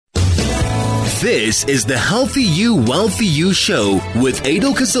This is the Healthy You, Wealthy You show with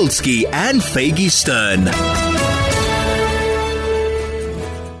Adel Kazilski and Faggy Stern.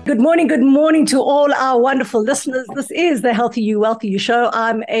 Good morning to all our wonderful listeners. This is the Healthy You, Wealthy You show.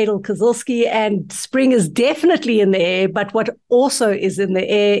 I'm Adel Kazilski, and spring is definitely in the air, but what also is in the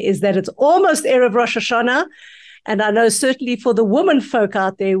air is that it's almost Erev Rosh Hashanah. And I know certainly for the women folk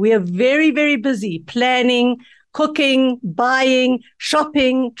out there, we are very, very busy planning, cooking, buying,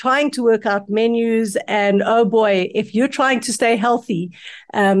 shopping, trying to work out menus. And oh boy, if you're trying to stay healthy,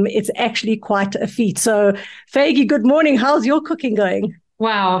 it's actually quite a feat. So Faggy, good morning. How's your cooking going?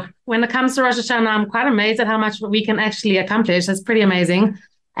 Wow. When it comes to Rosh Hashanah, I'm quite amazed at how much we can actually accomplish. That's pretty amazing.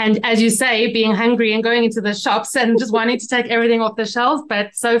 And as you say, being hungry and going into the shops and just wanting to take everything off the shelves,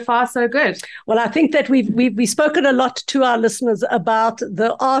 but so far, so good. Well, I think that we've spoken a lot to our listeners about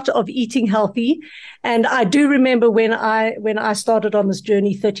the art of eating healthy. And I do remember when I started on this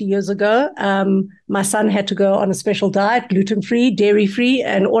journey 30 years ago, my son had to go on a special diet, gluten-free, dairy-free,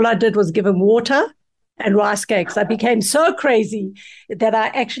 and all I did was give him water and rice cakes. I became so crazy that I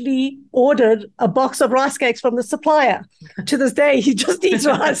actually ordered a box of rice cakes from the supplier. To this day, he just eats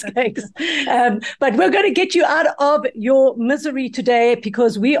rice cakes. But we're going to get you out of your misery today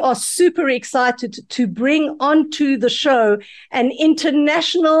because we are super excited to bring onto the show an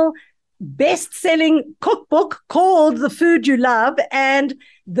international best-selling cookbook called The Food You Love, and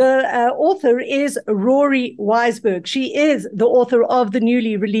the author is Rorie Weisberg. She is the author of the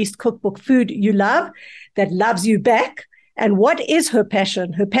newly released cookbook, Food You Love, that loves you back. And what is her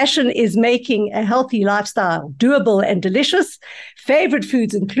passion? Her passion is making a healthy lifestyle doable and delicious, favorite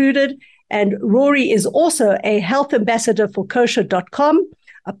foods included. And Rorie is also a health ambassador for kosher.com,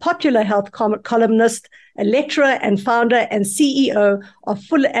 a popular health columnist, a lecturer and founder and CEO of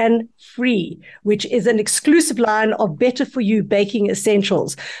Full and Free, which is an exclusive line of better for you baking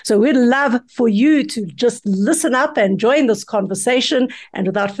essentials. So we'd love for you to just listen up and join this conversation. And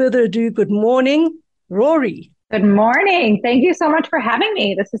without further ado, good morning, Rorie. Good morning. Thank you so much for having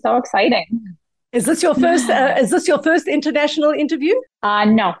me. This is so exciting. Is this your first international interview?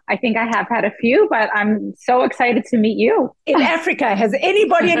 No, I think I have had a few, but I'm so excited to meet you. In Africa. Has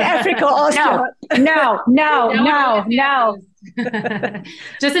anybody in Africa asked you? No.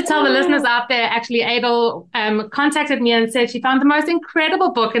 Just to tell the listeners out there, actually, Adel contacted me and said she found the most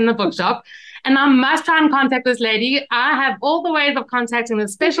incredible book in the bookshop. And I must try and contact this lady. I have all the ways of contacting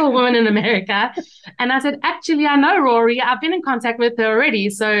this special woman in America. And I said, actually, I know Rorie. I've been in contact with her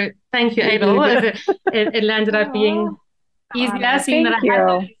already. So thank you, Adel. It landed up being easier, seeing that I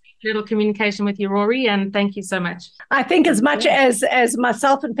had little communication with you, Rorie, and thank you so much. I think as much as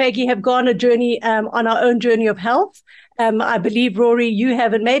myself and Peggy have gone a journey on our own journey of health, I believe, Rorie, you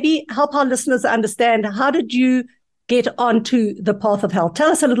have, and maybe help our listeners understand, how did you get onto the path of health?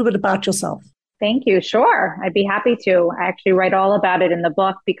 Tell us a little bit about yourself. Thank you. Sure. I'd be happy to. I actually write all about it in the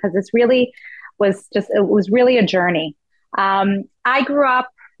book because it was really a journey. I grew up,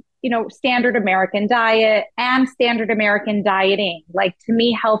 standard American diet and standard American dieting. Like, to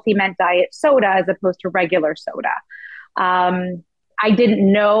me, healthy meant diet soda as opposed to regular soda. I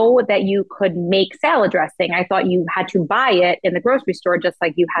didn't know that you could make salad dressing. I thought you had to buy it in the grocery store, just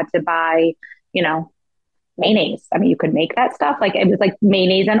like you had to buy, mayonnaise. I mean, you could make that stuff. Like, it was like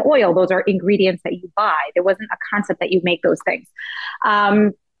mayonnaise and oil. Those are ingredients that you buy. There wasn't a concept that you make those things.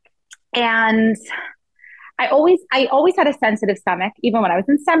 And I always had a sensitive stomach, even when I was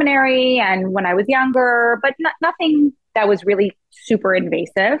in seminary and when I was younger, but nothing that was really super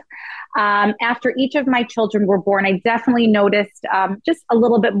invasive. After each of my children were born, I definitely noticed just a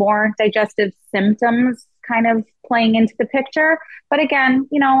little bit more digestive symptoms kind of playing into the picture. But again,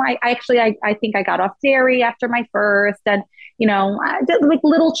 I think I got off dairy after my first, and, I did like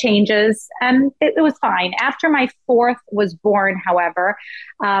little changes, and it was fine. After my fourth was born, however,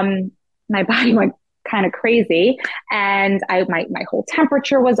 my body went kind of crazy, and my whole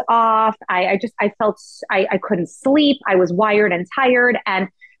temperature was off. I felt I couldn't sleep. I was wired and tired, and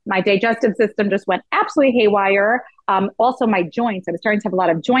my digestive system just went absolutely haywire. Also, my joints, I was starting to have a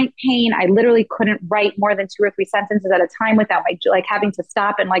lot of joint pain. I literally couldn't write more than 2 or 3 sentences at a time without having to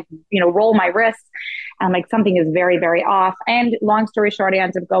stop and roll my wrists. And something is very, very off. And long story short, I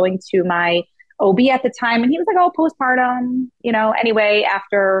ended up going to my OB at the time, and he was like, "Oh, postpartum." Anyway,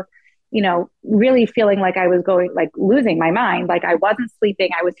 after really feeling like I was losing my mind. Like, I wasn't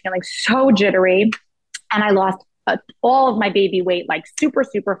sleeping. I was feeling so jittery, and I lost all of my baby weight, super,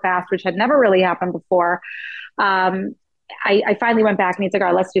 super fast, which had never really happened before. I finally went back and he's like, "All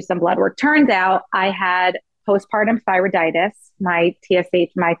right, let's do some blood work." Turns out I had postpartum thyroiditis. My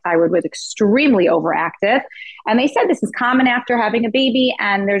TSH, my thyroid was extremely overactive. And they said this is common after having a baby,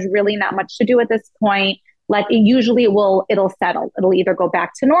 and there's really not much to do at this point. Like it'll settle. It'll either go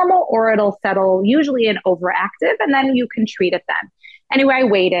back to normal or it'll settle usually in overactive, and then you can treat it then. Anyway, I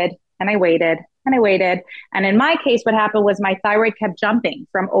waited and I waited and I waited. And in my case, what happened was my thyroid kept jumping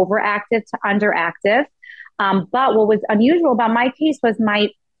from overactive to underactive. But what was unusual about my case was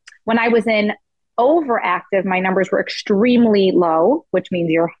when I was in overactive, my numbers were extremely low, which means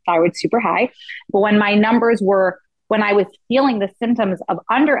your thyroid's super high. But when I was feeling the symptoms of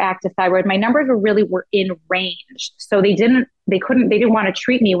underactive thyroid, my numbers were in range. So they didn't want to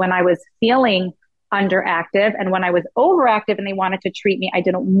treat me when I was feeling underactive. And when I was overactive and they wanted to treat me, I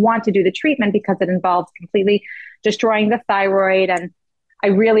didn't want to do the treatment because it involves completely destroying the thyroid. And I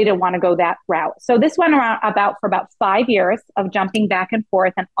really didn't want to go that route. So this went around for about 5 years of jumping back and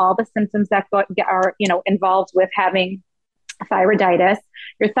forth and all the symptoms that are, involved with having thyroiditis.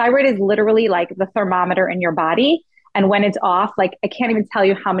 Your thyroid is literally like the thermometer in your body. And when it's off, like, I can't even tell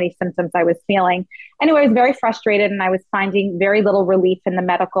you how many symptoms I was feeling. Anyway, I was very frustrated and I was finding very little relief in the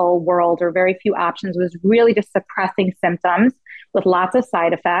medical world, or very few options. It was really just suppressing symptoms with lots of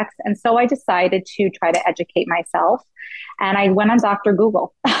side effects. And so I decided to try to educate myself. And I went on Dr.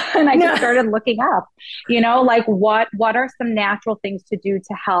 Google and I just started looking up, like what are some natural things to do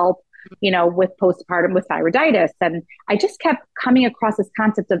to help, with postpartum with thyroiditis. And I just kept coming across this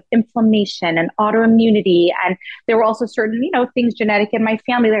concept of inflammation and autoimmunity. And there were also certain, things genetic in my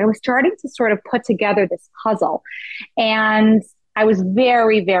family that I was starting to sort of put together this puzzle. And I was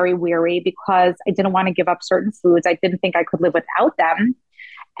very, very weary because I didn't want to give up certain foods. I didn't think I could live without them.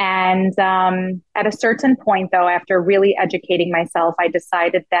 And at a certain point, though, after really educating myself, I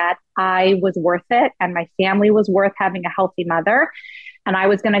decided that I was worth it and my family was worth having a healthy mother. And I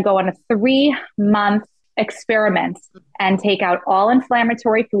was going to go on a 3-month experiment and take out all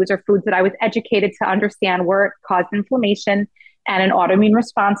inflammatory foods, or foods that I was educated to understand were caused inflammation and an autoimmune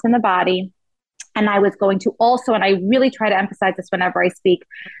response in the body. And I was going to also, and I really try to emphasize this whenever I speak,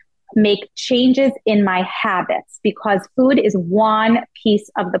 make changes in my habits, because food is one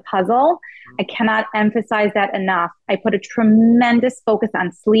piece of the puzzle. I cannot emphasize that enough. I put a tremendous focus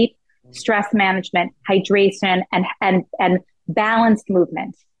on sleep, stress management, hydration, and balanced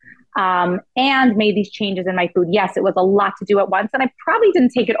movement, and made these changes in my food. Yes, it was a lot to do at once, and I probably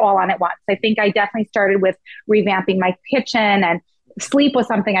didn't take it all on at once. I think I definitely started with revamping my kitchen, and sleep was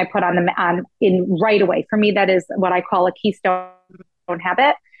something I put on in right away. For me, that is what I call a keystone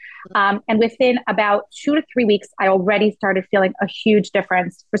habit. And within about 2 to 3 weeks, I already started feeling a huge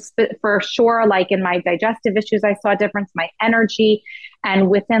difference. For sure, like in my digestive issues, I saw a difference, my energy. And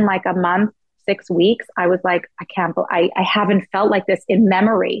within like a month, 6 weeks, I was like, I haven't felt like this in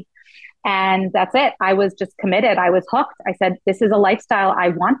memory. And that's it. I was just committed. I was hooked. I said, this is a lifestyle. I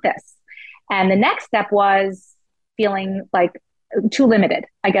want this. And the next step was feeling like too limited,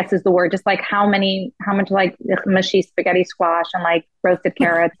 I guess is the word. Just like how much like mushy spaghetti squash and like roasted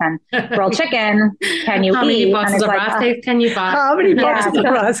carrots and grilled chicken can you eat? How many boxes of like, rice cakes can you buy? How many boxes of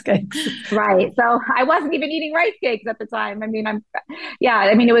rice cakes? Right. So I wasn't even eating rice cakes at the time. I mean,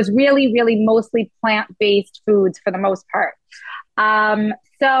 it was really, really mostly plant-based foods for the most part.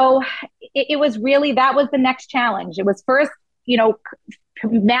 So it was really, that was the next challenge. It was first,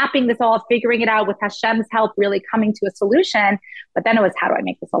 mapping this all, figuring it out with Hashem's help, really coming to a solution. But then it was, how do I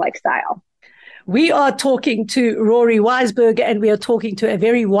make this a lifestyle? We are talking to Rorie Weisberg, and we are talking to a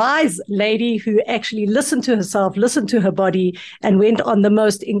very wise lady who actually listened to herself, listened to her body, and went on the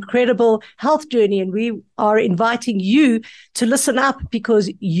most incredible health journey. And we are inviting you to listen up, because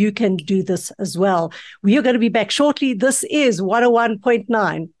you can do this as well. We are going to be back shortly. This is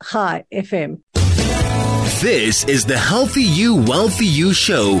 101.9 High FM. This is the Healthy You, Wealthy You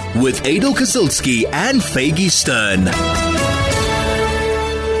show with Adel Kosilski and Faggy Stern.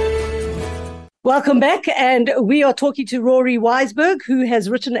 Welcome back, and we are talking to Rorie Weisberg, who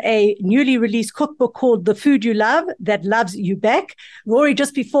has written a newly released cookbook called The Food You Love That Loves You Back. Rorie,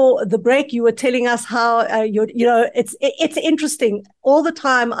 just before the break, you were telling us how it's interesting. All the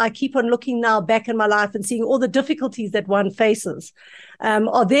time, I keep on looking now back in my life and seeing all the difficulties that one faces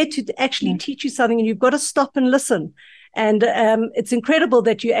are there to actually teach you something, and you've got to stop and listen. And it's incredible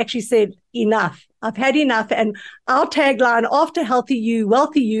that you actually said, enough. I've had enough. And our tagline after Healthy You,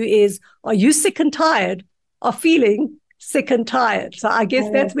 Wealthy You is, are you sick and tired of feeling sick and tired? So I guess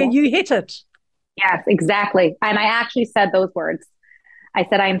that's where you hit it. Yes, exactly. And I actually said those words. I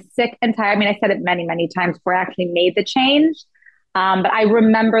said, I'm sick and tired. I mean, I said it many, many times before I actually made the change. But I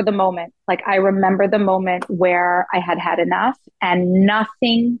remember the moment, where I had enough, and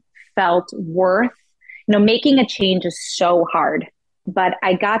nothing felt worth Making a change is so hard, but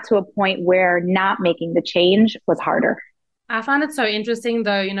I got to a point where not making the change was harder. I found it so interesting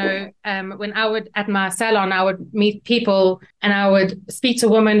though, when I would, at my salon, I would meet people and I would speak to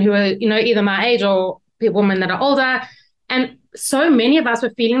women who are, either my age or women that are older. And so many of us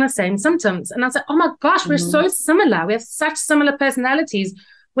were feeling the same symptoms. And I was like, oh my gosh, we're so similar. We have such similar personalities,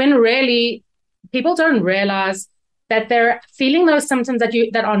 when really people don't realize that they're feeling those symptoms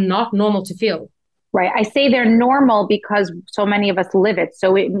that are not normal to feel. Right. I say they're normal because so many of us live it.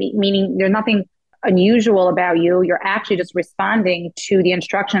 So meaning there's nothing unusual about you. You're actually just responding to the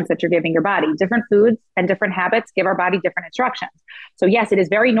instructions that you're giving your body. Different foods and different habits give our body different instructions. So yes, it is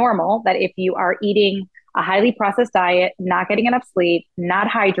very normal that if you are eating a highly processed diet, not getting enough sleep, not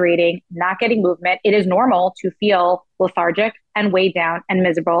hydrating, not getting movement, it is normal to feel lethargic and weighed down and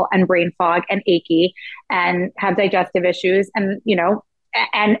miserable and brain fog and achy and have digestive issues and,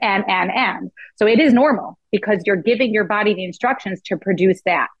 and. So it is normal because you're giving your body the instructions to produce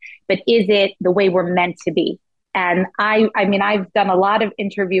that. But is it the way we're meant to be? And I've done a lot of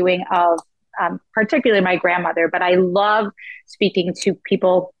interviewing of particularly my grandmother, but I love speaking to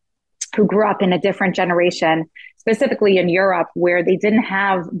people who grew up in a different generation, specifically in Europe, where they didn't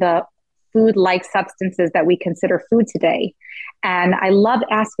have the food-like substances that we consider food today. And I love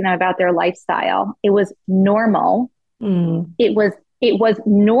asking them about their lifestyle. It was normal. It was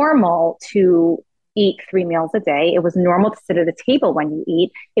normal to eat 3 meals a day. It was normal to sit at a table when you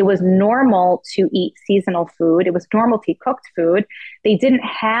eat. It was normal to eat seasonal food. It was normal to eat cooked food. They didn't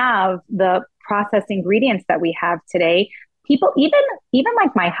have the processed ingredients that we have today. People, even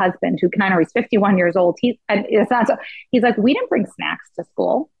like my husband, who he's 51 years old. He's like, we didn't bring snacks to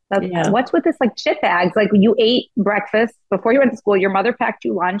school. What's with this like chip bags? Like you ate breakfast before you went to school. Your mother packed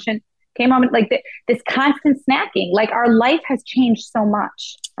you lunch and came home like this constant snacking. Like our life has changed so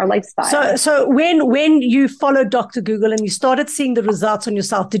much, our lifestyle. So when you followed Dr. Google and you started seeing the results on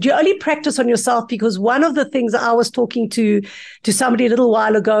yourself, did you only practice on yourself? Because one of the things I was talking to somebody a little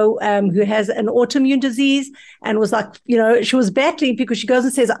while ago who has an autoimmune disease and was like, she was battling because she goes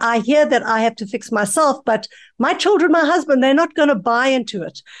and says, I hear that I have to fix myself, but my children, my husband, they're not going to buy into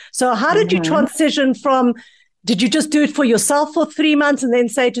it. So how did you transition from, did you just do it for yourself for 3 months and then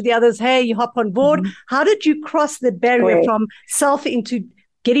say to the others, hey, you hop on board? How did you cross the barrier from self into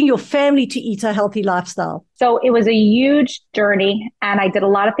getting your family to eat a healthy lifestyle? So it was a huge journey and I did a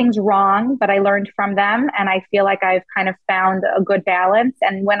lot of things wrong, but I learned from them. And I feel like I've kind of found a good balance.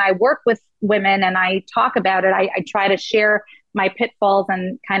 And when I work with women and I talk about it, I try to share my pitfalls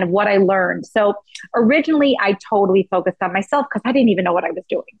and kind of what I learned. So originally I totally focused on myself because I didn't even know what I was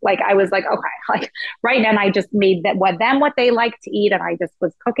doing. Like I was like, okay, like right. And I just made what they like to eat. And I just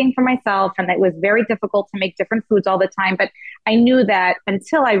was cooking for myself. And it was very difficult to make different foods all the time. But I knew that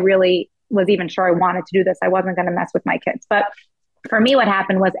until I really was even sure I wanted to do this, I wasn't going to mess with my kids. But for me, what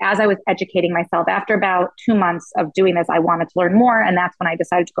happened was as I was educating myself, after about 2 months of doing this, I wanted to learn more. And that's when I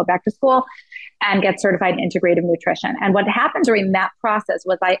decided to go back to school and get certified in integrative nutrition. And what happened during that process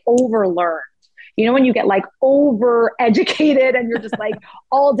was I overlearned. When you get like over educated and you're just like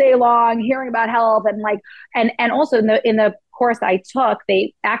all day long hearing about health and like, and also in the course I took,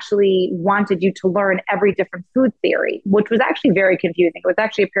 they actually wanted you to learn every different food theory, which was actually very confusing. It was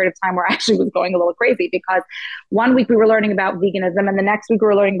actually a period of time where I actually was going a little crazy because 1 week we were learning about veganism and the next week we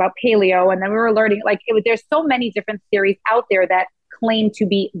were learning about paleo. And then we were learning there's so many different theories out there that claim to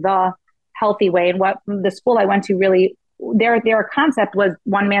be the healthy way. And what the school I went to really, their concept was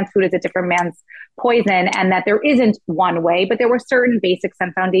one man's food is a different man's poison, and that there isn't one way, but there were certain basics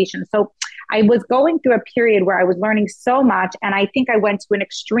and foundations. So I was going through a period where I was learning so much. And I think I went to an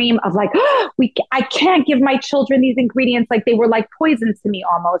extreme of like, I can't give my children these ingredients. Like they were like poison to me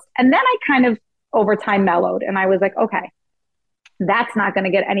almost. And then I kind of over time mellowed and I was like, okay, that's not going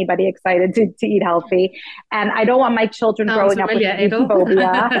to get anybody excited to eat healthy. And I don't want my children growing up with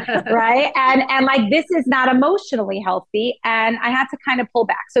phobia, right? And like, this is not emotionally healthy. And I had to kind of pull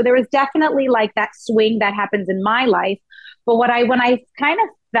back. So there was definitely like that swing that happens in my life. But when I kind of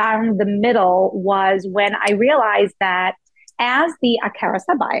found the middle was when I realized that as the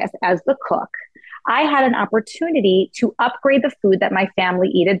Akarasa bias, as the cook, I had an opportunity to upgrade the food that my family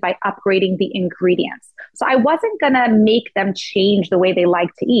eated by upgrading the ingredients. So I wasn't going to make them change the way they like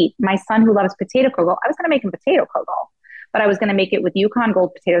to eat. My son who loves potato kugel, I was going to make him potato kugel, but I was going to make it with Yukon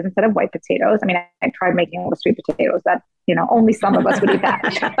Gold potatoes instead of white potatoes. I mean, I tried making it with sweet potatoes that, only some of us would eat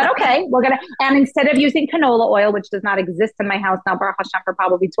that. But okay, and instead of using canola oil, which does not exist in my house now, Baruch Hashem, for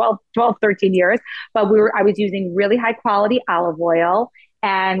probably 12, 13 years, but I was using really high quality olive oil.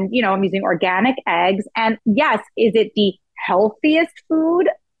 And, I'm using organic eggs. And yes, is it the healthiest food?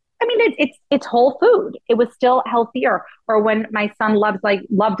 I mean, it's whole food. It was still healthier. Or when my son loved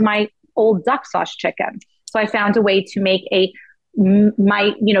my old duck sauce chicken, so I found a way to make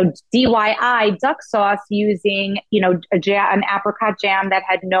my DIY duck sauce using an apricot jam that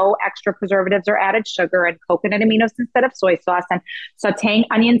had no extra preservatives or added sugar and coconut aminos instead of soy sauce, and sauteing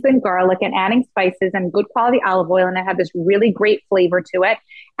onions and garlic and adding spices and good quality olive oil, and it had this really great flavor to it.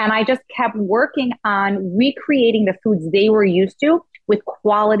 And I just kept working on recreating the foods they were used to with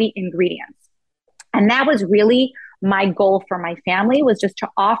quality ingredients. And that was really my goal for my family, was just to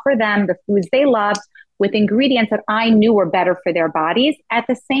offer them the foods they loved with ingredients that I knew were better for their bodies. At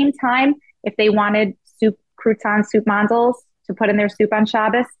the same time, if they wanted soup croutons, soup mandels to put in their soup on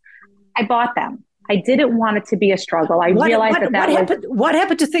Shabbos, I bought them. I didn't want it to be a struggle. I realized what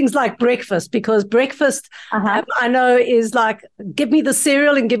happened to things like breakfast? Because breakfast, I know, is like, give me the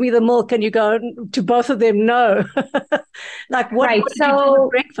cereal and give me the milk, and you go to both of them, no. Like what did you do with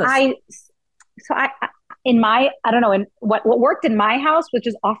breakfast? What worked in my house was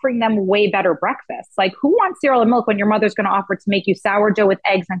just offering them way better breakfasts. Like, who wants cereal and milk when your mother's going to offer to make you sourdough with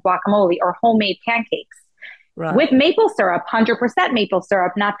eggs and guacamole, or homemade pancakes with maple syrup, 100% maple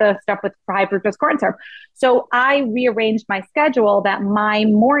syrup, not the stuff with high fructose corn syrup. So I rearranged my schedule that my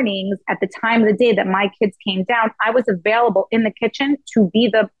mornings, at the time of the day that my kids came down, I was available in the kitchen to be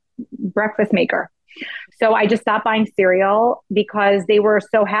the breakfast maker. So I just stopped buying cereal because they were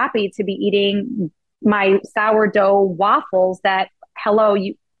so happy to be eating my sourdough waffles that,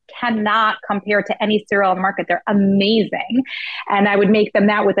 you cannot compare to any cereal on the market. They're amazing. And I would make them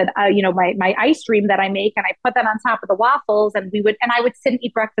that with my ice cream that I make, and I put that on top of the waffles, and I would sit and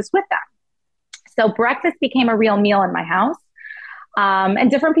eat breakfast with them. So breakfast became a real meal in my house. And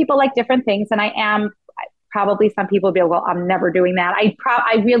different people like different things. And probably some people will be like, well, I'm never doing that.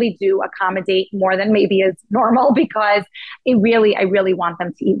 I really do accommodate more than maybe is normal, because I really want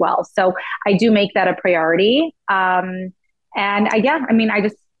them to eat well. So I do make that a priority. I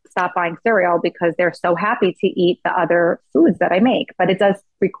just stopped buying cereal because they're so happy to eat the other foods that I make, but it does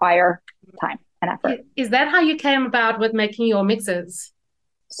require time and effort. Is that how you came about with making your mixes?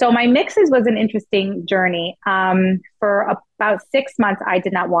 So my mixes was an interesting journey. For about 6 months, I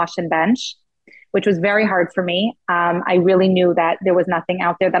did not wash and bench, which was very hard for me. I really knew that there was nothing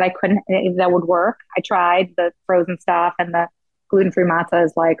out there that would work. I tried the frozen stuff, and the gluten-free matzah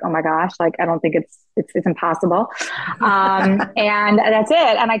is like, oh my gosh, like, I don't think it's impossible. And that's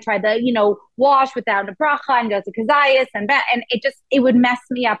it. And I tried the, wash without a bracha and the kazayas and it would mess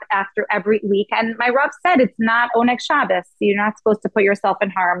me up after every week. And my Rav said, it's not Oneg Shabbos. You're not supposed to put yourself in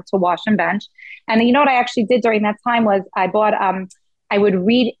harm to wash and bench. And you know what I actually did during that time was I bought, I would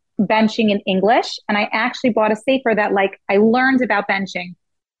read benching in English. And I actually bought a sefer that I learned about benching.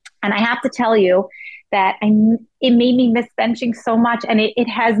 And I have to tell you that it made me miss benching so much. And it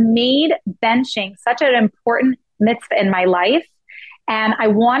has made benching such an important mitzvah in my life. And I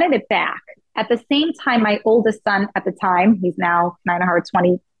wanted it back. At the same time, my oldest son at the time, he's now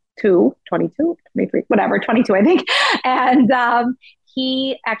 22, 23, whatever, 22, I think. And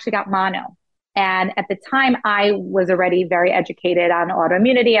he actually got mono. And at the time, I was already very educated on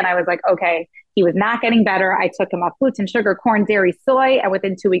autoimmunity. And I was like, okay, he was not getting better. I took him off gluten, sugar, corn, dairy, soy. And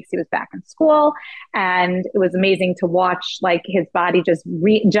within 2 weeks, he was back in school. And it was amazing to watch his body just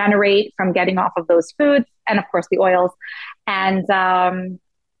regenerate from getting off of those foods. And of course, the oils. And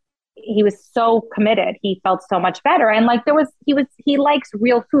he was so committed. He felt so much better. And he likes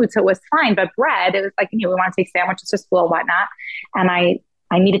real food. So it was fine. But bread, it was we want to take sandwiches to school, whatnot. And I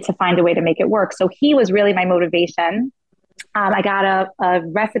needed to find a way to make it work. So he was really my motivation. I got a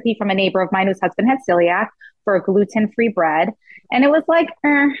recipe from a neighbor of mine whose husband had celiac for gluten-free bread. And it was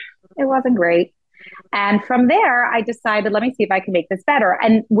it wasn't great. And from there, I decided, let me see if I can make this better.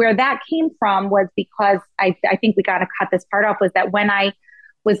 And where that came from was because I think we got to cut this part off, was that when I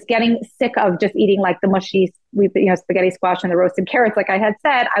was getting sick of just eating the mushy, spaghetti squash and the roasted carrots, like I had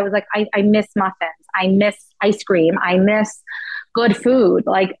said, I was I miss muffins. I miss ice cream. I miss good food.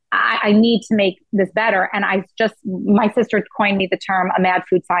 I need to make this better. And my sister coined me the term a mad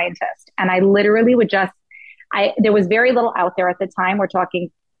food scientist. And I literally would there was very little out there at the time. We're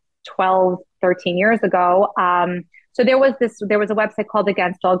talking 12, 13 years ago. So there was a website called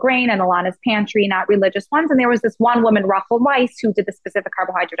Against All Grain and Alana's Pantry, not religious ones. And there was this one woman, Rachel Weiss, who did the specific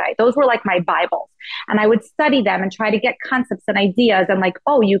carbohydrate diet. Those were my Bibles. And I would study them and try to get concepts and ideas and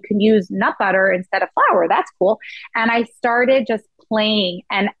you can use nut butter instead of flour. That's cool. And I started just playing,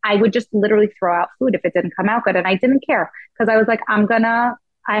 and I would just literally throw out food if it didn't come out good. And I didn't care, because I was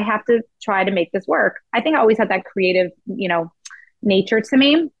I have to try to make this work. I think I always had that creative, nature to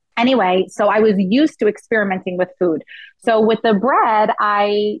me. Anyway, so I was used to experimenting with food. So with the bread,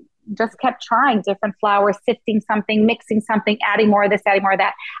 I just kept trying different flours, sifting something, mixing something, adding more of this, adding more of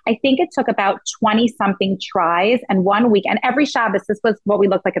that. I think it took about 20 something tries, and 1 week, and every Shabbos, this was what we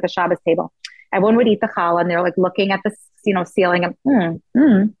looked like at the Shabbos table. Everyone would eat the challah, and they're like looking at the ceiling and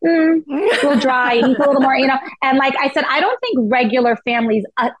a little dry, and eat a little more, And like I said, I don't think regular families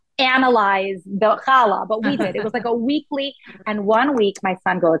analyze the challah, but we did. It was like a weekly, and 1 week my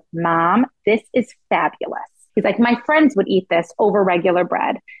son goes, "Mom, this is fabulous." He's like, "My friends would eat this over regular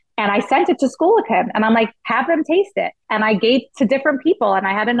bread." And I sent it to school with him, and I'm like, "Have them taste it." And I gave to different people. And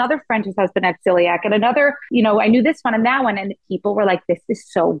I had another friend whose husband had celiac, and another, I knew this one and that one. And people were like, "This is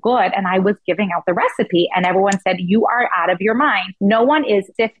so good." And I was giving out the recipe, and everyone said, "You are out of your mind." No one is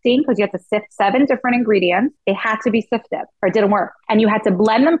sifting, because you have to sift 7 different ingredients. It had to be sifted or it didn't work. And you had to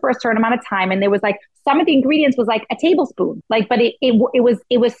blend them for a certain amount of time. And there was like, some of the ingredients was like a tablespoon, but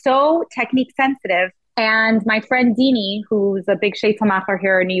it was so technique sensitive. And my friend Dini, who's a big Shei Tamacher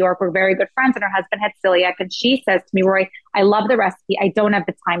here in New York, we're very good friends, and her husband had celiac. And she says to me, "Rorie, I love the recipe. I don't have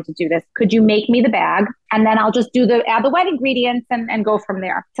the time to do this. Could you make me the bag? And then I'll just add the wet ingredients and go from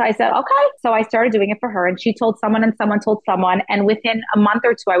there." So I said, okay. So I started doing it for her, and she told someone, and someone told someone. And within a month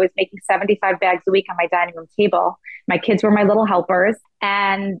or two, I was making 75 bags a week on my dining room table. My kids were my little helpers.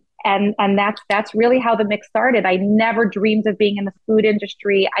 And that's really how the mix started. I never dreamed of being in the food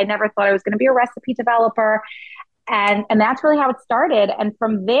industry. I never thought I was going to be a recipe developer. And that's really how it started. And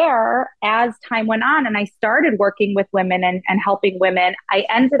from there, as time went on and I started working with women and helping women, I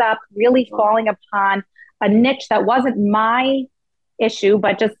ended up really falling upon a niche that wasn't my issue,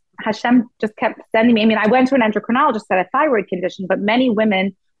 but just Hashem just kept sending me. I mean, I went to an endocrinologist that had a thyroid condition, but many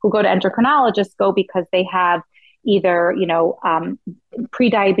women who go to endocrinologists go because they have either,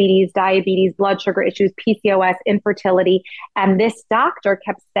 pre-diabetes, diabetes, blood sugar issues, PCOS, infertility. And this doctor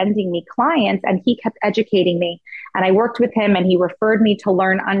kept sending me clients, and he kept educating me. And I worked with him, and he referred me to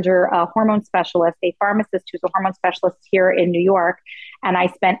learn under a hormone specialist, a pharmacist who's a hormone specialist here in New York. And I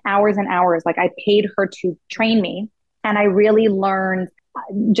spent hours and hours, like I paid her to train me. And I really learned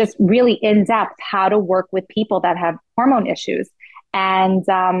just really in depth how to work with people that have hormone issues. And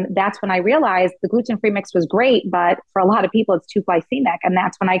that's when I realized the gluten-free mix was great, but for a lot of people, it's too glycemic. And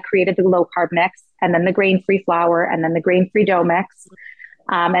that's when I created the low-carb mix, and then the grain-free flour, and then the grain-free dough mix.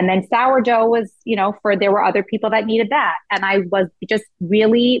 And then sourdough was, there were other people that needed that. And I was just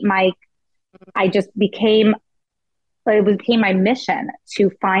really it became my mission to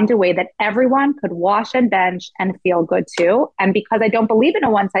find a way that everyone could wash and bench and feel good too. And because I don't believe in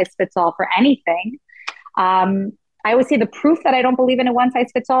a one-size-fits-all for anything, I always say the proof that I don't believe in a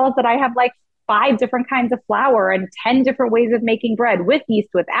one-size-fits-all is that I have like 5 different kinds of flour and 10 different ways of making bread, with yeast,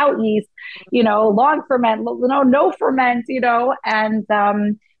 without yeast, long ferment, no ferment, and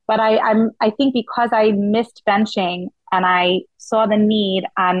but I think because I missed benching and I saw the need,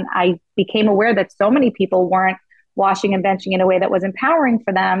 and I became aware that so many people weren't washing and benching in a way that was empowering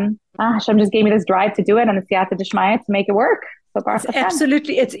for them. Hashem just gave me this drive to do it, and the siyata d'shmaya to make it work.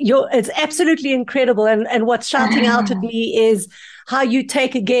 It's absolutely incredible. And what's shouting out at me is how you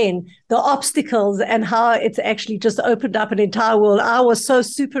take again the obstacles and how it's actually just opened up an entire world. I was so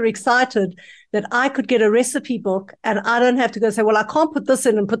super excited that I could get a recipe book, and I don't have to go say, well, I can't put this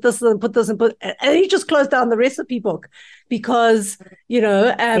in and put this in and put this and you just close down the recipe book because,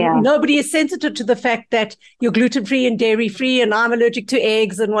 nobody is sensitive to the fact that you're gluten-free and dairy-free, and I'm allergic to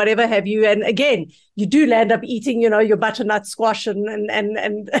eggs and whatever have you. And again, you do land up eating, your butternut squash and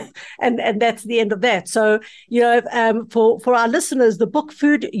that's the end of that. So, for our listeners, the book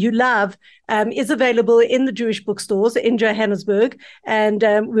Food You Love is available in the Jewish bookstores in Johannesburg. And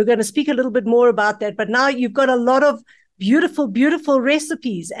we're going to speak a little bit more about that. But now you've got a lot of beautiful, beautiful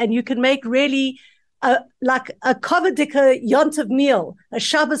recipes, and you can make really like a Kovadika Yontiv meal, a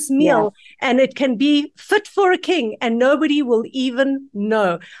Shabbos meal, and it can be fit for a king, and nobody will even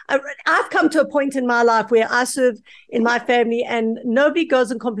know. I've come to a point in my life where I serve in my family, and nobody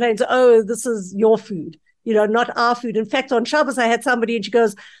goes and complains, "Oh, this is your food, not our food." In fact, on Shabbos, I had somebody, and she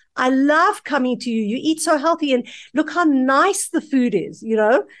goes, "I love coming to you. You eat so healthy, and look how nice the food is,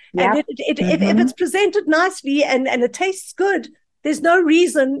 And if it's presented nicely and it tastes good, there's no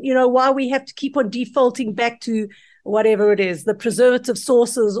reason, why we have to keep on defaulting back to whatever it is, the preservative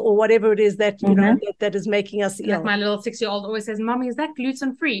sauces or whatever it is that, that is making us ill." Like my little 6-year-old always says, "Mommy, is that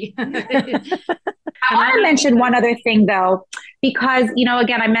gluten-free?" I want to mention one other thing, though, because,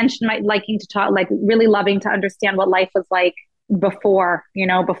 again, I mentioned my liking to talk, like really loving to understand what life was like before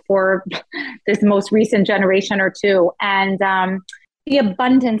this most recent generation or two. And, the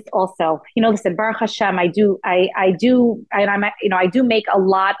abundance also. Listen, Baruch Hashem, I do, and I do make a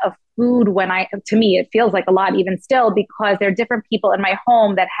lot of food to me, it feels like a lot even still, because there are different people in my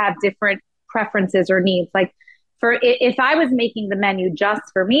home that have different preferences or needs. Like if I was making the menu just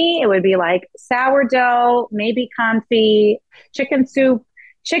for me, it would be like sourdough, maybe confit, chicken soup,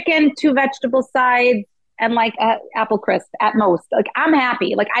 chicken, 2 vegetable sides, and like apple crisp at most. Like I'm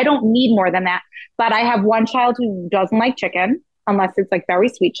happy. Like I don't need more than that. But I have one child who doesn't like chicken unless it's like very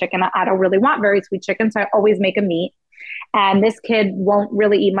sweet chicken. I don't really want very sweet chicken, so I always make a meat. And this kid won't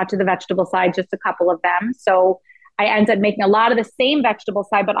really eat much of the vegetable side, just a couple of them. So I end up making a lot of the same vegetable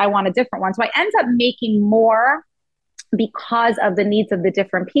side, but I want a different one. So I end up making more because of the needs of the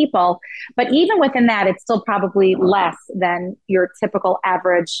different people. But even within that, it's still probably less than your typical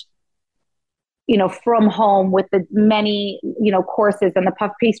average, from home with the many, courses and the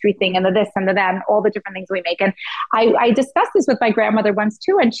puff pastry thing and the this and the that and all the different things we make. And I discussed this with my grandmother once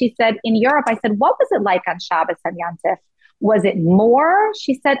too. And she said, in Europe, I said, what was it like on Shabbos and Yom Tov? Was it more?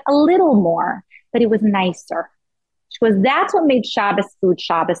 She said, a little more, but it was nicer. She goes, that's what made Shabbos food.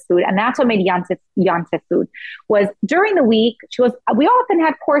 And that's what made Yom Tov food. Was during the week, she goes, we often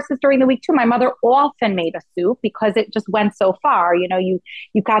had courses during the week too. My mother often made a soup because it just went so far. You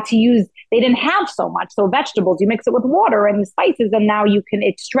got to use, they didn't have so much. So vegetables, you mix it with water and spices, and now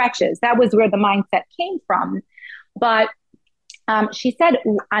it stretches. That was where the mindset came from. But she said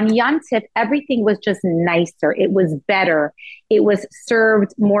on Yom Tov, everything was just nicer. It was better. It was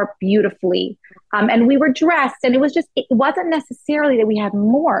served more beautifully. And we were dressed, and it wasn't necessarily that we had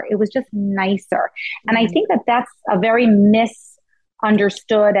more. It was just nicer. And I think that that's a very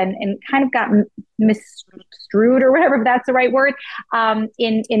misunderstood and kind of got misstrued, or whatever, if that's the right word,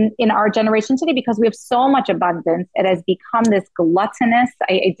 in our generation today, because we have so much abundance. It has become this gluttonous,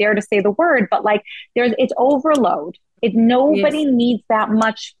 I dare to say the word, but like it's overload. Nobody needs that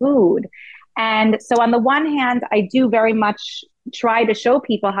much food. And so on the one hand, I do very much try to show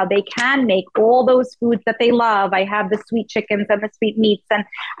people how they can make all those foods that they love. I have the sweet chickens and the sweet meats, and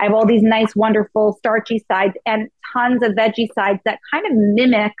I have all these nice, wonderful starchy sides and tons of veggie sides that kind of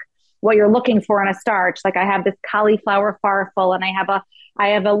mimic what you're looking for in a starch. Like I have this cauliflower farfel, and I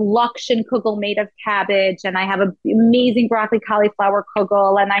have a Lakshan kugel made of cabbage, and I have an amazing broccoli cauliflower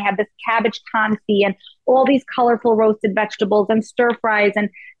kugel, and I have this cabbage confit, and all these colorful roasted vegetables and stir fries and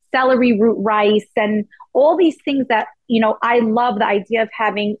celery root rice and all these things that, I love the idea of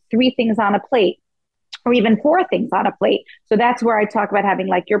having 3 things on a plate, or even 4 things on a plate. So that's where I talk about having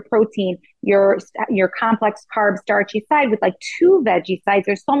like your protein, your complex carb starchy side with like 2 veggie sides.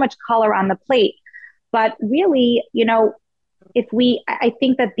 There's so much color on the plate. But really, I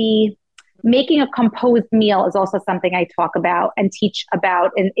think that making a composed meal is also something I talk about and teach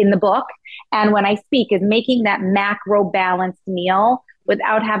about in the book. And when I speak, is making that macro balanced meal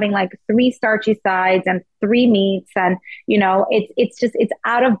without having like 3 starchy sides and 3 meats. And, it's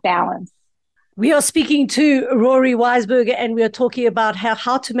out of balance. We are speaking to Rorie Weisberg, and we are talking about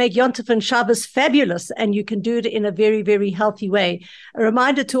how to make Yom Tov and Shabbos fabulous, and you can do it in a very, very healthy way. A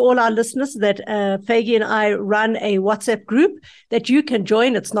reminder to all our listeners that Fagi and I run a WhatsApp group that you can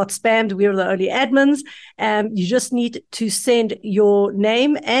join. It's not spammed. We're the only admins. You just need to send your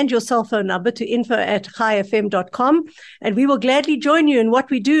name and your cell phone number to info@chaifm.com, and we will gladly join you. And what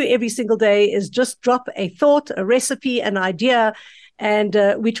we do every single day is just drop a thought, a recipe, an idea, and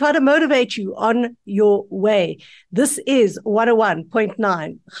we try to motivate you on your way. This is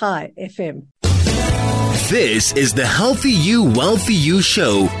 101.9 Chai FM. This is the Healthy You, Wealthy You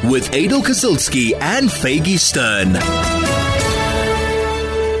show with Adel Kosilski and Fagi Stern.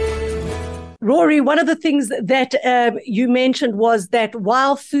 Rorie, one of the things that you mentioned was that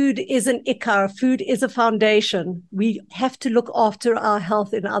while food is an ikar, food is a foundation, we have to look after our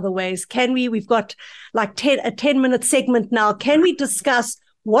health in other ways. We've got like a 10-minute segment now. Can we discuss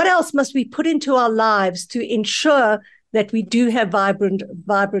what else must we put into our lives to ensure that we do have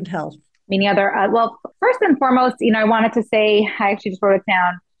vibrant health? Any other? Well, first and foremost, I wanted to say, I actually just wrote it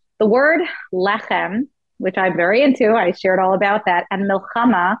down. The word lechem, which I'm very into, I shared all about that, and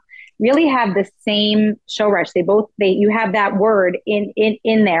milchama really have the same shoresh. You have that word in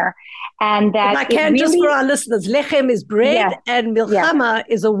there. And that if I can, just for our listeners, lechem is bread, and milchama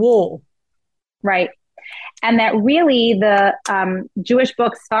is a war. Right. And that really the Jewish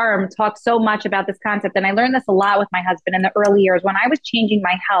book Sfarim talks so much about this concept. And I learned this a lot with my husband in the early years. When I was changing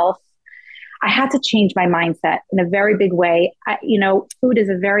my health, I had to change my mindset in a very big way. Food is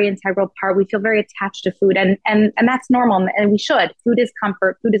a very integral part. We feel very attached to food, and that's normal, and we should. Food is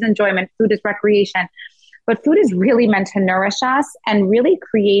comfort, food is enjoyment, food is recreation. But food is really meant to nourish us, and really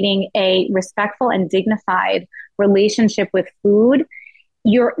creating a respectful and dignified relationship with food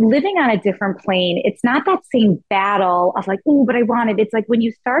you're living on a different plane. It's not that same battle of like, oh, but I want it. It's like when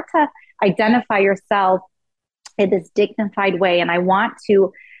you start to identify yourself in this dignified way, and I want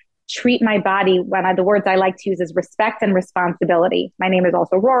to treat my body, one of the words I like to use is respect and responsibility. My name is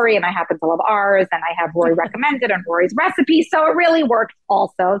also Rorie, and I happen to love ours, and I have Rorie recommended and Rorie's recipe, so it really worked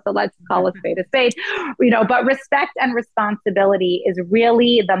also. So let's call a spade, but respect and responsibility is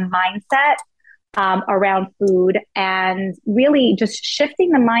really the mindset around food, and really just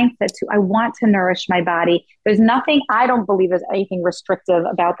shifting the mindset to, I want to nourish my body. There's nothing, I don't believe there's anything restrictive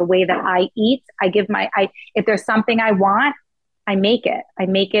about the way that I eat. If there's something I want, I make it.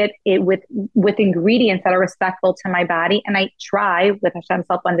 With ingredients that are respectful to my body. And I try, with Hashem's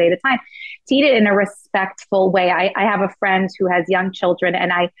help, one day at a time, to eat it in a respectful way. I have a friend who has young children,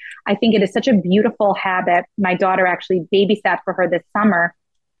 and I think it is such a beautiful habit. My daughter actually babysat for her this summer.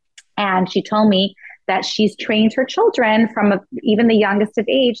 And she told me that she's trained her children from even the youngest of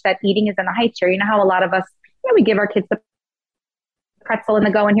age that eating is in a high chair. You know how a lot of us, we give our kids the pretzel and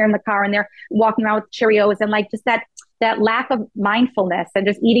the go in here in the car, and they're walking around with Cheerios, and like just that lack of mindfulness, and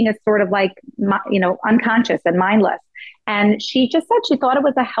just eating is sort of like, unconscious and mindless. And she just said she thought it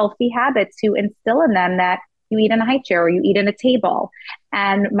was a healthy habit to instill in them that you eat in a high chair or you eat in a table.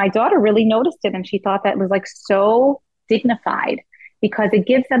 And my daughter really noticed it, and she thought that was like so dignified, because it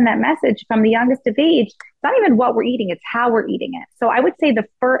gives them that message from the youngest of age. It's not even what we're eating, it's how we're eating it. So I would say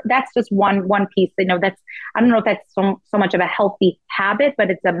that's just one piece. I don't know if that's so much of a healthy habit, but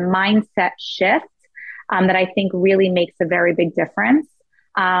it's a mindset shift that I think really makes a very big difference.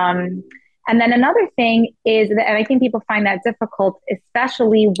 And then another thing is that, and I think people find that difficult,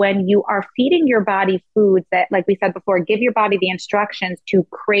 especially when you are feeding your body foods that, like we said before, give your body the instructions to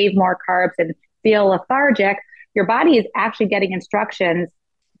crave more carbs and feel lethargic. Your body is actually getting instructions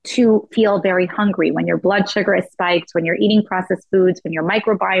to feel very hungry. When your blood sugar is spiked, when you're eating processed foods, when your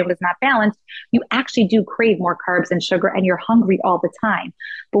microbiome is not balanced, you actually do crave more carbs and sugar, and you're hungry all the time.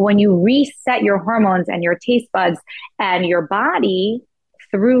 But when you reset your hormones and your taste buds and your body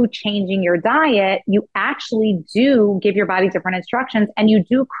through changing your diet, you actually do give your body different instructions, and you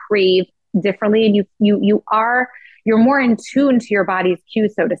do crave differently, and you're more in tune to your body's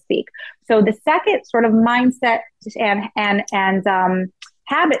cues, so to speak. So the second sort of mindset and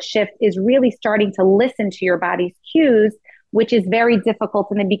habit shift is really starting to listen to your body's cues, which is very difficult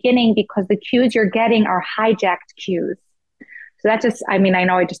in the beginning because the cues you're getting are hijacked cues. So that's just, I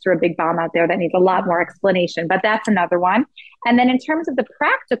know I just threw a big bomb out there that needs a lot more explanation, but that's another one. And then in terms of the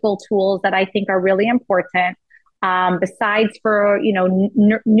practical tools that I think are really important, besides for,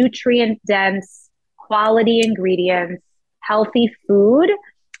 nutrient dense, quality ingredients, healthy food,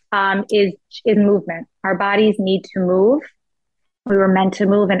 is movement. Our bodies need to move. We were meant to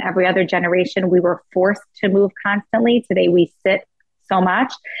move. In every other generation, we were forced to move constantly. Today, we sit so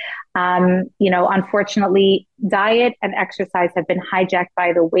much. Unfortunately, diet and exercise have been hijacked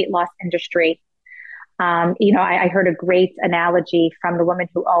by the weight loss industry. I heard a great analogy from the woman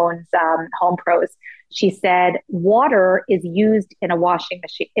who owns Home Pros. She said, water is used in a washing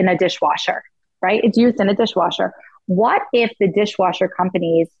machine, in a dishwasher, right? It's used in a dishwasher. What if the dishwasher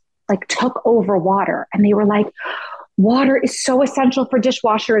companies took over water, and they were like, water is so essential for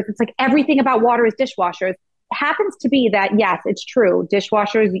dishwashers. It's like everything about water is dishwashers. It happens to be that, yes, it's true.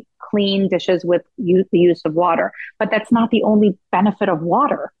 Dishwashers clean dishes with the use of water, but that's not the only benefit of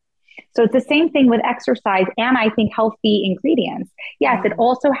water. So it's the same thing with exercise and I think healthy ingredients. Yes, it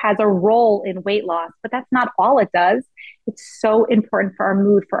also has a role in weight loss, but that's not all it does. It's so important for our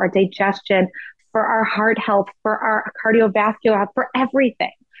mood, for our digestion, for our heart health, for our cardiovascular health, for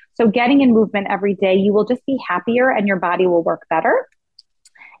everything. So getting in movement every day, you will just be happier and your body will work better.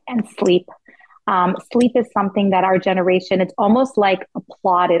 And sleep. Sleep is something that our generation, it's almost like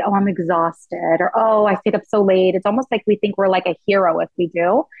applauded. Oh, I'm exhausted. Or, oh, I stayed up so late. It's almost like we think we're like a hero if we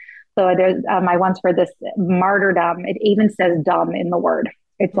do. So there's, I once heard this martyrdom. It even says dumb in the word.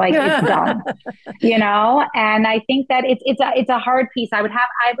 It's like, it's dumb, and I think that it's a hard piece. I would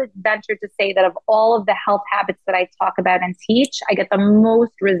venture to say that of all of the health habits that I talk about and teach, I get the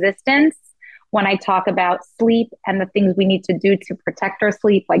most resistance when I talk about sleep and the things we need to do to protect our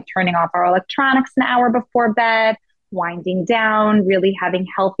sleep, like turning off our electronics an hour before bed, winding down, really having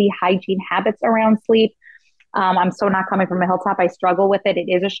healthy hygiene habits around sleep. I'm so not coming from a hilltop. I struggle with it.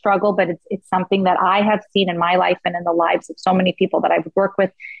 It is a struggle, but it's something that I have seen in my life and in the lives of so many people that I've worked with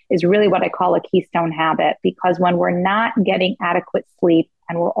is really what I call a keystone habit. Because when we're not getting adequate sleep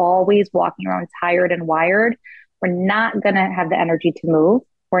and we're always walking around tired and wired, we're not going to have the energy to move.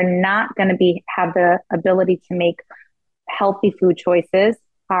 We're not going to have the ability to make healthy food choices.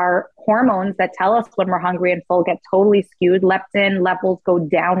 our hormones that tell us when we're hungry and full get totally skewed. Leptin levels go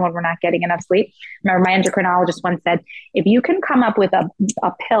down when we're not getting enough sleep. Remember, my endocrinologist once said, if you can come up with a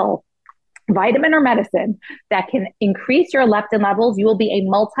pill, vitamin or medicine that can increase your leptin levels, you will be a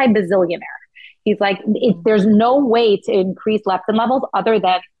multi-bazillionaire. He's like, there's no way to increase leptin levels other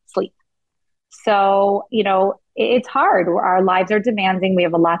than sleep. So, it's hard. Our lives are demanding. We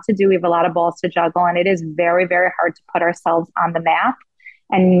have a lot to do. We have a lot of balls to juggle. And it is very, very hard to put ourselves on the map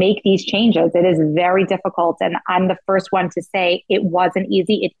and make these changes. It is very difficult. And I'm the first one to say it wasn't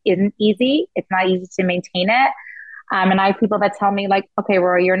easy. It isn't easy. It's not easy to maintain it. And I have people that tell me like, okay,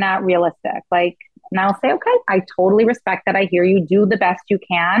 Rorie, you're not realistic. Like, and I'll say, okay, I totally respect that. I hear you. Do the best you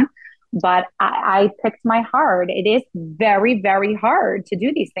can. But I picked my heart. It is very, very hard to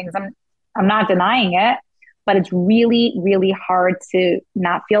do these things. I'm not denying it, but it's really, really hard to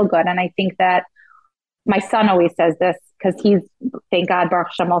not feel good. And I think that my son always says this because he's, thank God, Baruch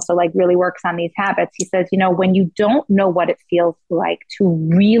Hashem also like really works on these habits. He says, when you don't know what it feels like to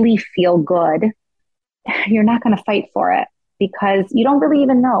really feel good, you're not going to fight for it because you don't really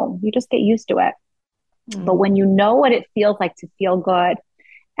even know. You just get used to it. But when you know what it feels like to feel good,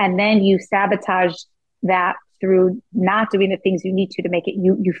 and then you sabotage that through not doing the things you need to make it,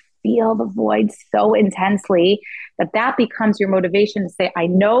 you feel the void so intensely that becomes your motivation to say, I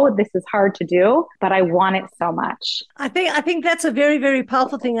know this is hard to do, but I want it so much. I think that's a very, very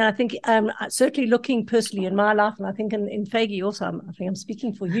powerful thing. And I think certainly looking personally in my life, and I think in Fagi also, I think I'm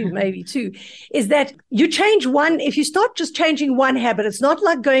speaking for you maybe too, is that you change one, if you start just changing one habit, it's not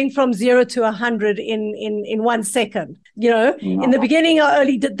like going from 0 to 100 in 1 second. No. In the beginning, I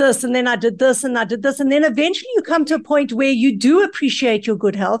only did this, and then I did this, and I did this. And then eventually you come to a point where you do appreciate your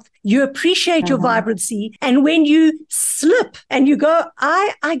good health, you appreciate your vibrancy. And when you slip and you go,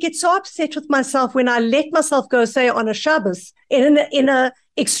 I get so upset with myself when I let myself go, say on a Shabbos, in a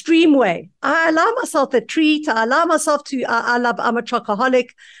extreme way. I allow myself a treat. I allow myself to, I'm a chocoholic.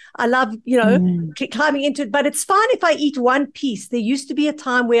 I love, climbing into it, but it's fine if I eat one piece. There used to be a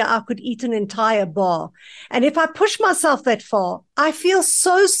time where I could eat an entire bar. And if I push myself that far, I feel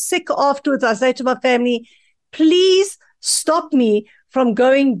so sick afterwards. I say to my family, please stop me from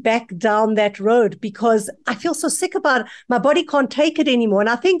going back down that road because I feel so sick about it. My body can't take it anymore. And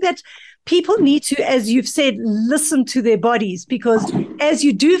I think that people need to, as you've said, listen to their bodies because as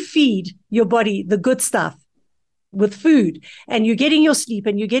you do feed your body the good stuff with food and you're getting your sleep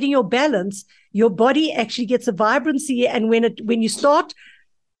and you're getting your balance, your body actually gets a vibrancy. And when you start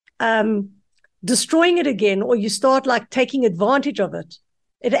destroying it again or you start like taking advantage of it,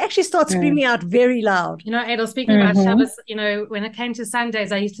 it actually starts screaming out very loud. Adel, speaking about Shabbos, when it came to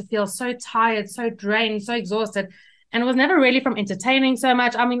Sundays, I used to feel so tired, so drained, so exhausted. And it was never really from entertaining so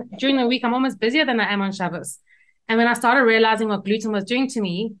much. I mean, during the week, I'm almost busier than I am on Shabbos. And when I started realizing what gluten was doing to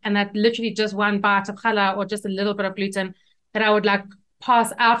me, and that literally just one bite of challah or just a little bit of gluten, that I would like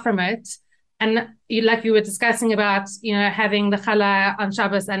pass out from it. And like you were discussing about, having the challah on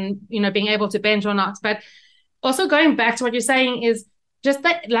Shabbos and, being able to binge or not. But also going back to what you're saying is, just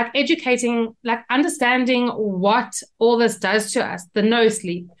that, like educating, like understanding what all this does to us, the no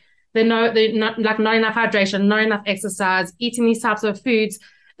sleep, not enough hydration, not enough exercise, eating these types of foods,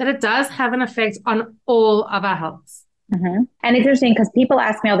 that it does have an effect on all of our health. And it's interesting because people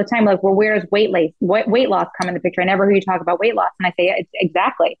ask me all the time, like, well, where does weight loss come in the picture? I never hear you talk about weight loss. And I say,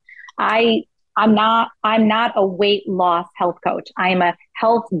 exactly. I'm not a weight loss health coach. I am a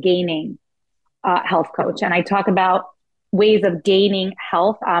health gaining health coach. And I talk about ways of gaining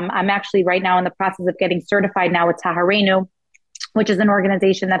health. I'm actually right now in the process of getting certified now with Taharenu, which is an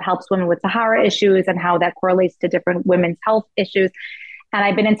organization that helps women with Tahara issues and how that correlates to different women's health issues. And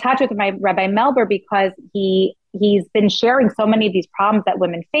I've been in touch with my Rabbi Melber because he's been sharing so many of these problems that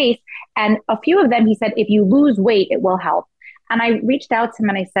women face. And a few of them, he said, if you lose weight, it will help. And I reached out to him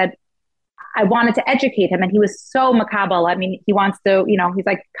and I said, I wanted to educate him. And he was so macabre. I mean, he wants to, he's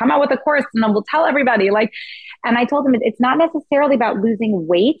like, come out with a course and then we'll tell everybody. And I told him it's not necessarily about losing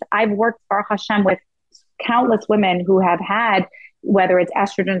weight. I've worked, Baruch Hashem, with countless women who have had, whether it's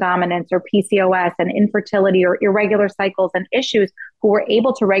estrogen dominance or PCOS and infertility or irregular cycles and issues, who were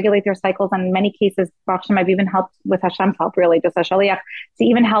able to regulate their cycles. And in many cases, Baruch Hashem, I've even helped with Hashem's help, really, just a shaliach, to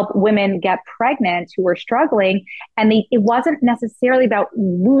even help women get pregnant who were struggling. And it wasn't necessarily about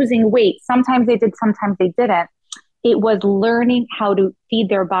losing weight. Sometimes they did, sometimes they didn't. It was learning how to feed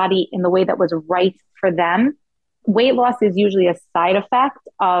their body in the way that was right for them. Weight loss is usually a side effect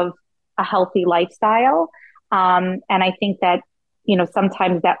of a healthy lifestyle. And I think that,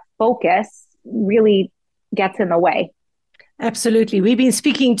 sometimes that focus really gets in the way. Absolutely. We've been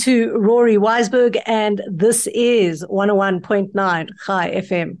speaking to Rorie Weisberg, and this is 101.9 Chai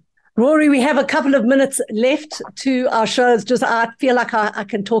FM. Rorie, we have a couple of minutes left to our shows. I feel like I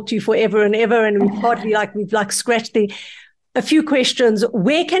can talk to you forever and ever, and we've scratched a few questions.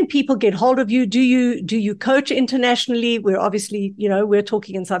 Where can people get hold of you? Do you coach internationally? We're obviously, we're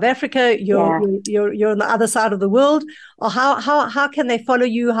talking in South Africa. You're on the other side of the world. Or how can they follow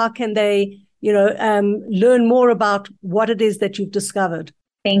you? How can they learn more about what it is that you've discovered?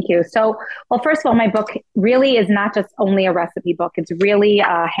 Thank you. So, well, first of all, my book really is not just only a recipe book. It's really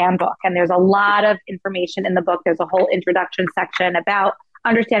a handbook. And there's a lot of information in the book. There's a whole introduction section about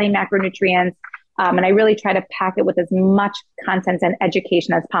understanding macronutrients. And I really try to pack it with as much content and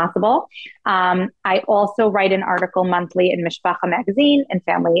education as possible. I also write an article monthly in Mishpacha magazine and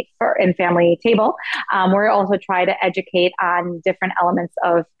Family Table, where I also try to educate on different elements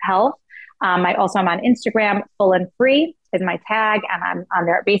of health. I'm on Instagram, Full and Free is my tag, and I'm on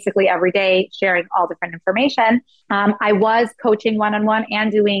there basically every day sharing all different information. I was coaching one-on-one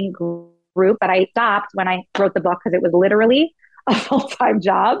and doing group, but I stopped when I wrote the book because it was literally a full-time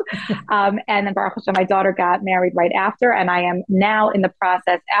job. And then Baruch Hashem, my daughter got married right after, and I am now in the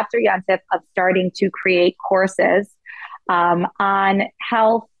process after Yontif of starting to create courses on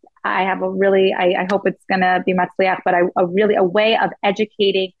health. I have I hope it's going to be Matzliach, but a way of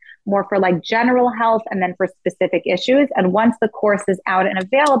educating more for like general health and then for specific issues. And once the course is out and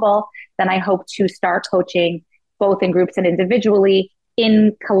available, then I hope to start coaching both in groups and individually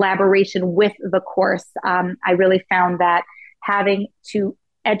in collaboration with the course. I really found that having to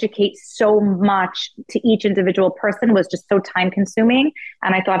educate so much to each individual person was just so time consuming.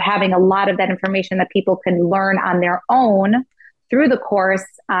 And I thought having a lot of that information that people can learn on their own through the course,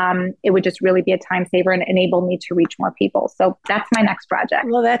 it would just really be a time saver and enable me to reach more people. So that's my next project.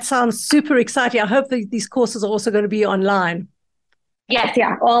 Well, that sounds super exciting. I hope that these courses are also going to be online. Yes,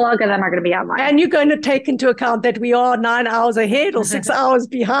 yeah. All of them are going to be online. And you're going to take into account that we are 9 hours ahead or 6 hours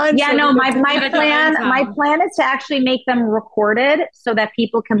behind. Yeah, so my plan is to actually make them recorded so that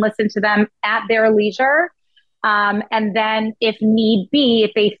people can listen to them at their leisure. And then if need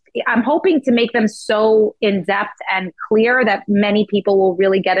be, I'm hoping to make them so in depth and clear that many people will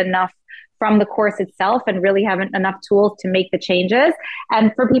really get enough from the course itself and really have enough tools to make the changes.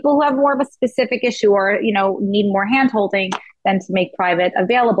 And for people who have more of a specific issue or, need more hand holding, then to make private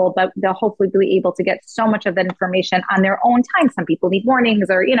available, but they'll hopefully be able to get so much of that information on their own time. Some people need mornings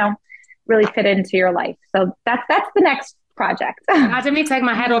or, really fit into your life. So that's the next project. I definitely take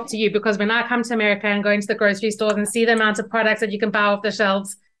my hat off to you, because when I come to America and go into the grocery stores and see the amount of products that you can buy off the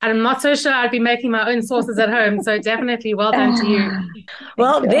shelves, I'm not so sure I'd be making my own sauces at home. So definitely well done to you.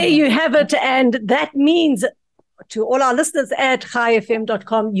 Well, there you have it. And that means to all our listeners at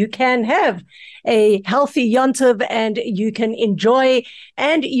chaifm.com, you can have a healthy yontiv and you can enjoy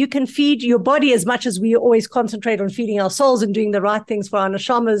and you can feed your body as much as we always concentrate on feeding our souls and doing the right things for our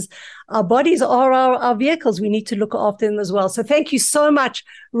neshamas. Our bodies are our vehicles. We need to look after them as well. So thank you so much,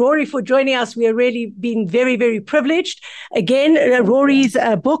 Rorie, for joining us. We are really been very, very privileged. Again, Rorie's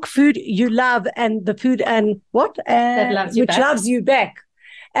book, Food You Love and the Food and What? That Loves You Which Back. Loves You Back.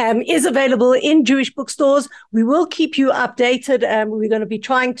 Is available in Jewish bookstores. We will keep you updated. We're going to be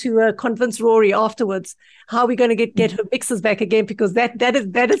trying to convince Rorie afterwards how we're going to get her mixes back again, because that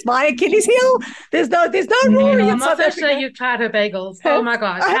is my Achilles heel. There's no Rorie in I'm South not so Africa. sure you've tried her bagels. Oh my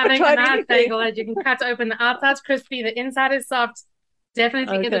gosh. Having a nice anything. bagel that you can cut open, the outside's crispy, the inside is soft.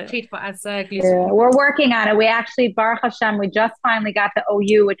 Definitely is a treat for us. We're working on it. We actually, Baruch Hashem, we just finally got the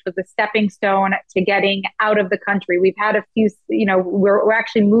OU, which was a stepping stone to getting out of the country. We've had a few, we're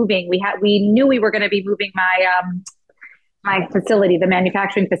actually moving. We knew we were going to be moving my facility, the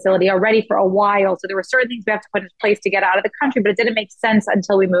manufacturing facility, already for a while. So there were certain things we have to put in place to get out of the country, but it didn't make sense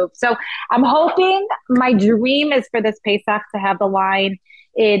until we moved. So I'm hoping, my dream is for this Pesach to have the line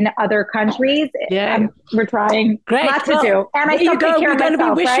in other countries. Yeah. We're trying not to do. And I still take care of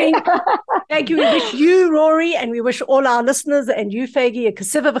myself, right? Thank you. We wish you, Rorie, and we wish all our listeners and you, Fegi, a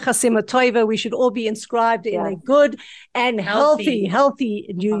kasiva v'chasima toiva. We should all be inscribed in a good and healthy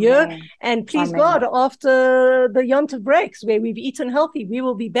new year. And please, God, after the Yontif breaks where we've eaten healthy, we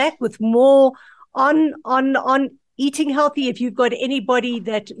will be back with more on eating healthy. If you've got anybody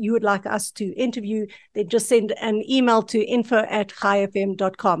that you would like us to interview, then just send an email to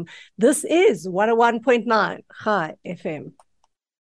info@chaifm.com. This is 101.9 Chai FM.